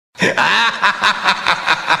Right,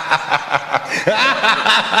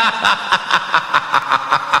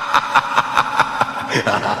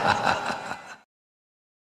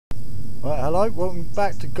 hello, welcome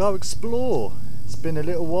back to Go Explore. It's been a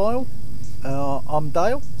little while. I'm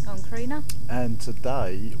Dale. I'm Karina. And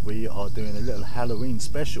today we are doing a little Halloween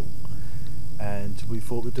special. And we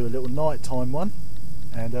thought we'd do a little nighttime one.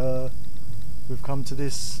 And we've come to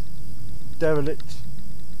this derelict,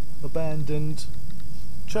 abandoned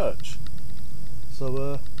church.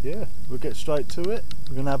 So yeah, we'll get straight to it.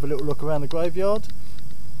 We're going to have a little look around the graveyard,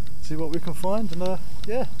 see what we can find, and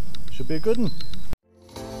yeah, should be a good one.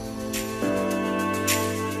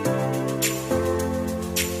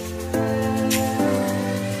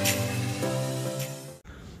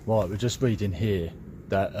 Right, we're just reading here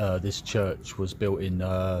that this church was built in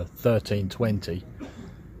 1320,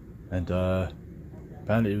 and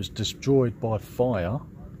apparently it was destroyed by fire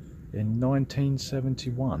in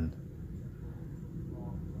 1971.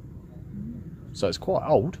 So it's quite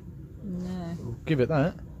old. No. We'll give it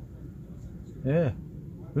that. Yeah.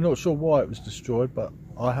 We're not sure why it was destroyed, but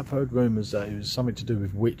I have heard rumours that it was something to do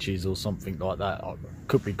with witches or something like that. I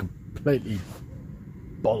could be completely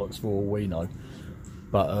bollocks for all we know.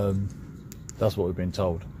 But that's what we've been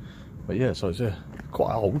told. But yeah, so it's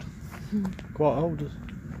quite old. Quite old.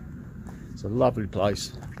 It's a lovely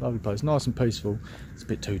place. Lovely place. Nice and peaceful. It's a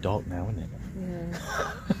bit too dark now, isn't it?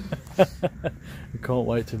 Yeah. We can't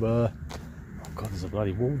wait to oh god, there's a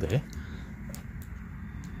bloody wall there.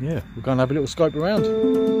 Yeah, we're going to have a little scope around.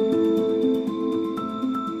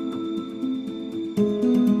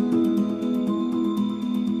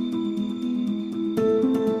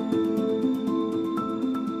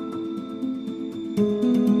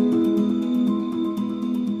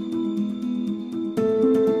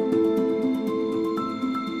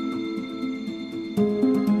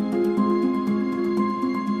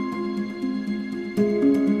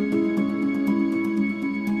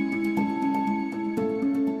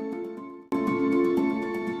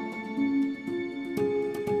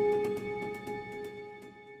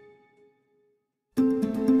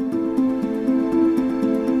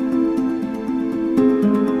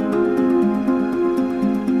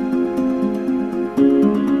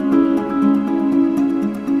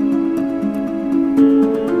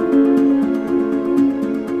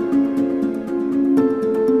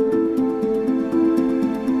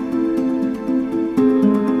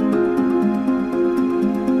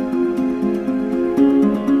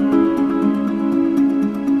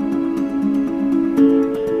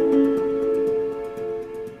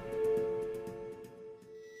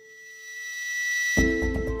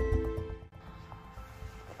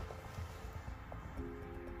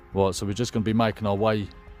 Right, so we're just going to be making our way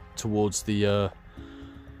towards the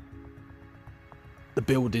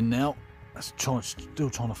building now. Still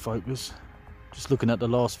trying to focus. Just looking at the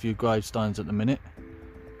last few gravestones at the minute,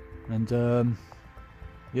 and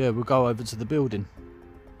yeah, we'll go over to the building.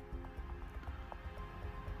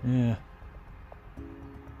 Yeah,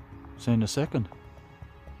 see you in a second.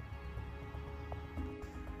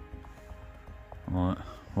 Right,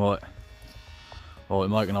 we're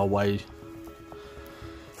making our way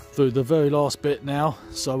through the very last bit now,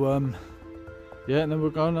 so yeah, and then we're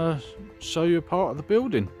going to show you a part of the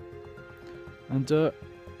building. And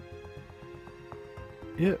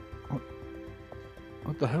yeah,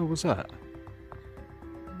 what the hell was that?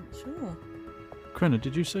 I'm not sure. Karina,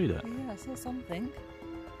 did you see that? Yeah, I saw something.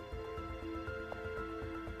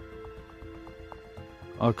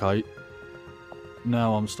 Okay,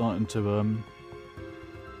 now I'm starting to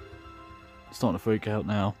freak out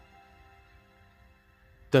now.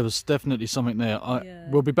 There was definitely something there. Yeah.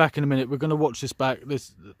 We'll be back in a minute. We're going to watch this back.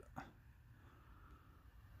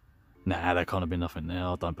 Nah, there can't have been nothing there.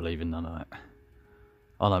 I don't believe in none of that.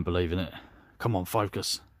 I don't believe in it. Come on,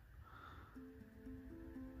 focus.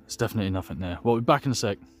 There's definitely nothing there. Well, we'll be back in a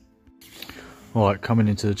sec. Alright, coming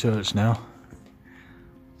into the church now.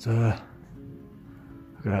 So,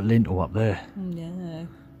 look at that lintel up there. Yeah.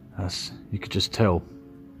 You could just tell.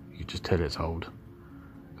 You could just tell it's old,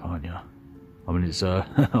 can't you? I mean, it's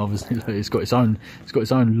obviously it's got its own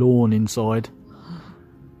lawn inside,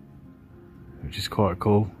 which is quite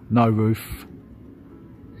cool. No roof.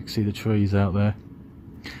 You can see the trees out there,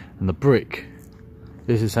 and the brick.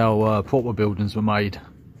 This is how proper buildings were made.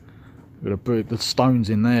 Look at the brick, the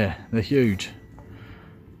stones in there. They're huge.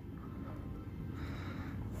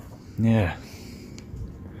 Yeah.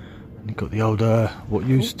 And you've got the old what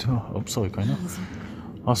used to. Oh, I'm sorry, Karina.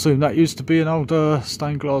 I assume that used to be an old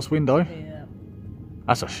stained glass window. Yeah.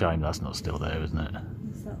 That's a shame that's not still there, isn't it?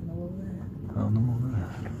 What's that on the wall there? On the wall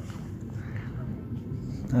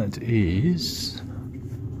there. That is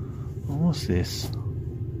What's this?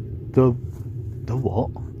 The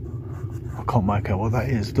what? I can't make out what that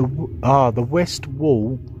is. The west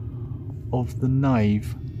wall of the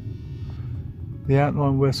nave. The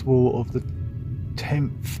outline west wall of the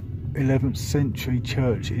 10th, 11th century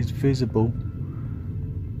church is visible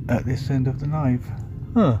at this end of the nave.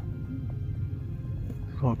 Huh.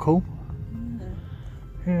 Quite cool.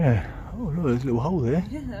 Yeah. Oh look, there's a little hole there.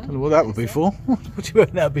 Yeah, Don't know what that would be for. What do you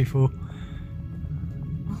reckon that would be for?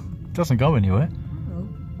 Doesn't go anywhere. Oh.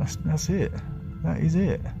 That's it. That is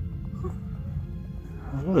it.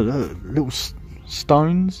 Oh, look, little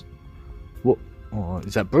stones. What? Oh,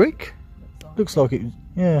 is that brick? Looks like it.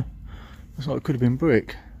 Yeah. Looks like it could have been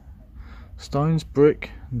brick. Stones, brick,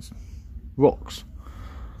 and rocks.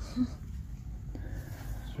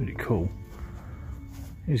 It's really cool.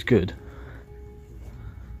 It's good.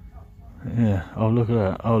 Yeah. Oh, look at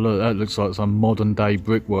that. Oh, look. That looks like some modern day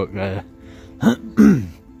brickwork there. I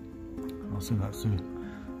see that too.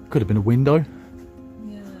 Could have been a window.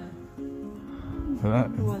 Yeah. That,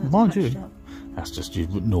 Well, that's mind you, patched up. that's just your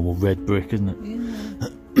normal red brick, isn't it? Yeah.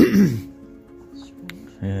 Strange.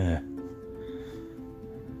 Yeah.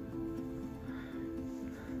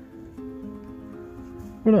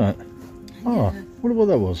 Look at that. Oh, Yeah. wonder what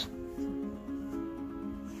that was.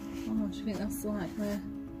 Oh, do you think that's like where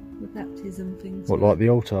the baptism things What, were? like the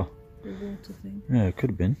altar? The water thing? Yeah, it could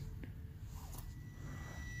have been.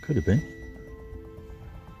 Could have been.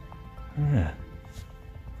 Yeah.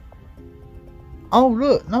 Oh,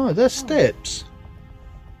 look, no, there's steps.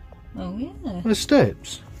 Oh, yeah. There's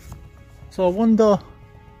steps. So I wonder.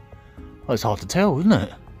 Oh, it's hard to tell, isn't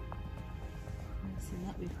it? I've seen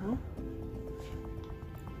that before.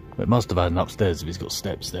 It must have had an upstairs if it's got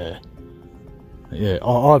steps there. Yeah,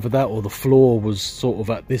 either that or the floor was sort of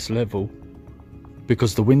at this level,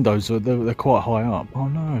 because the windows are they're quite high up. Oh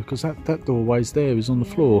no, because that doorway's there is on the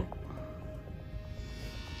floor.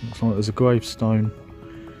 Looks like there's a gravestone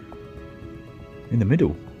in the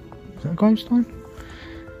middle. Is that a gravestone?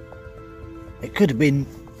 It could have been.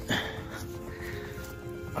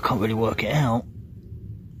 I can't really work it out.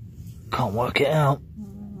 Can't work it out.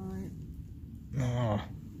 Alright. Oh.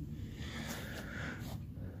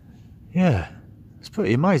 Yeah, it's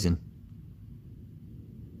pretty amazing.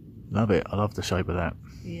 Love it. I love the shape of that.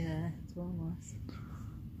 Yeah, it's well nice.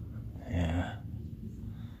 Yeah.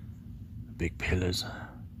 Big pillars.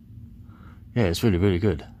 Yeah, it's really, really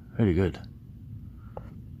good. Really good.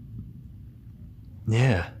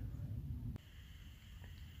 Yeah.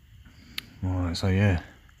 Alright, so yeah.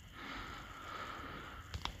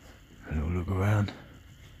 A little look around.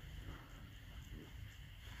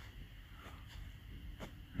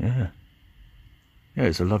 Yeah. Yeah,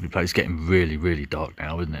 it's a lovely place. It's getting really, really dark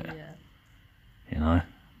now, isn't it? Yeah. You know?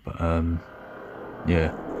 But,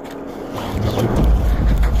 yeah.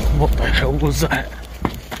 What the hell was that?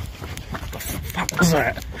 What the fuck was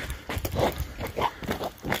that?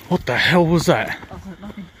 What the hell was that? I don't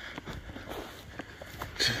know.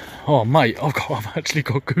 Oh mate, I've actually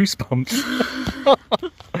got goosebumps. What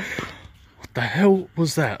the hell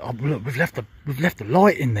was that? Oh, look, we've left the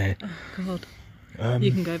light in there. Oh, God.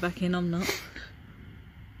 You can go back in, I'm not.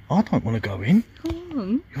 I don't want to go in. Come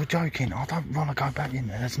on. You're joking. I don't want to go back in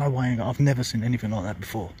there. There's no way. I've never seen anything like that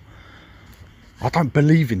before. I don't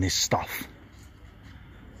believe in this stuff.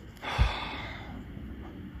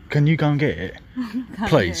 Can you go and get it?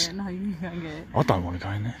 Please. No, you can't get it. I don't want to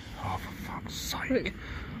go in there. Oh, for fuck's sake.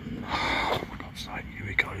 Oh, for God's sake. Here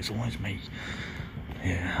we go. It's always me.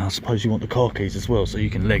 Yeah, I suppose you want the car keys as well so you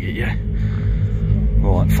can leg it, yeah?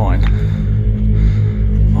 Right, fine.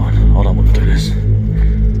 Fine. I don't want to do this.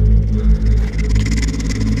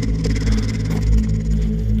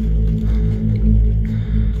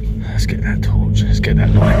 Let's get that torch. Let's get that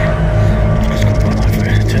light. I'm just going to run over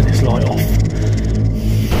here and turn this light off.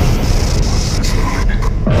 That's light.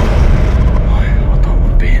 I don't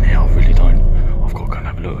want to be in here. I really don't. I've got to go and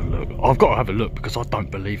have a look. I've got to have a look because I don't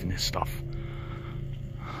believe in this stuff.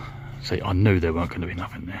 See, I knew there weren't going to be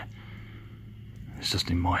nothing there. It's just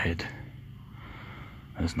in my head.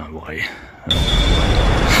 There's no way.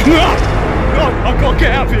 No! I've got to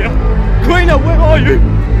get out of here! Greener, where are you?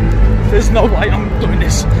 There's no way I'm doing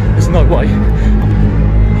this. There's no way.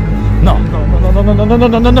 No, no, I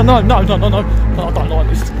don't like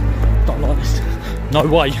this. Don't like this. No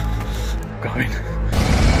way. I'm going.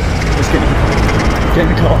 Let's get in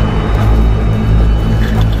the car.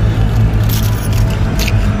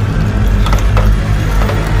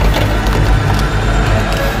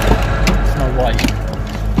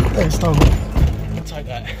 There's no way. I'll take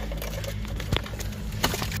that.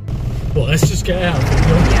 Well, let's just get out.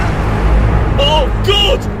 Yeah. Oh,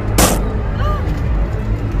 God!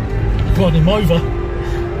 run him over.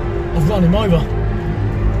 I've run him over.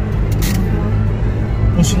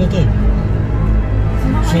 What should I do?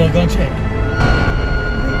 Should I go and check?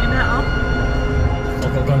 I've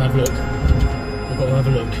got to go and have a look. I've got to have a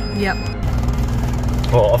look. Yep.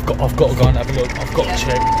 Oh, I've got to go and have a look. I've got to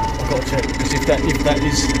check. I've got to check because if that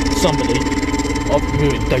is somebody,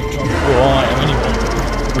 we're in deep trouble. Well, I am anyway.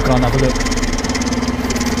 We'll go and have a look.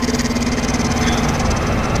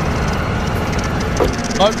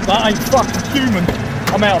 No, that ain't fucking human.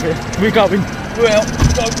 I'm out of here. We're going. We're out.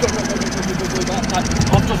 Go.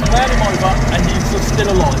 I've just ran him over and he's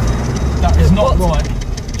still alive. That is not right.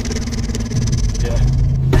 Yeah.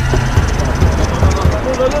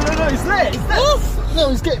 No, he's there. He's there. No,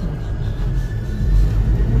 he's getting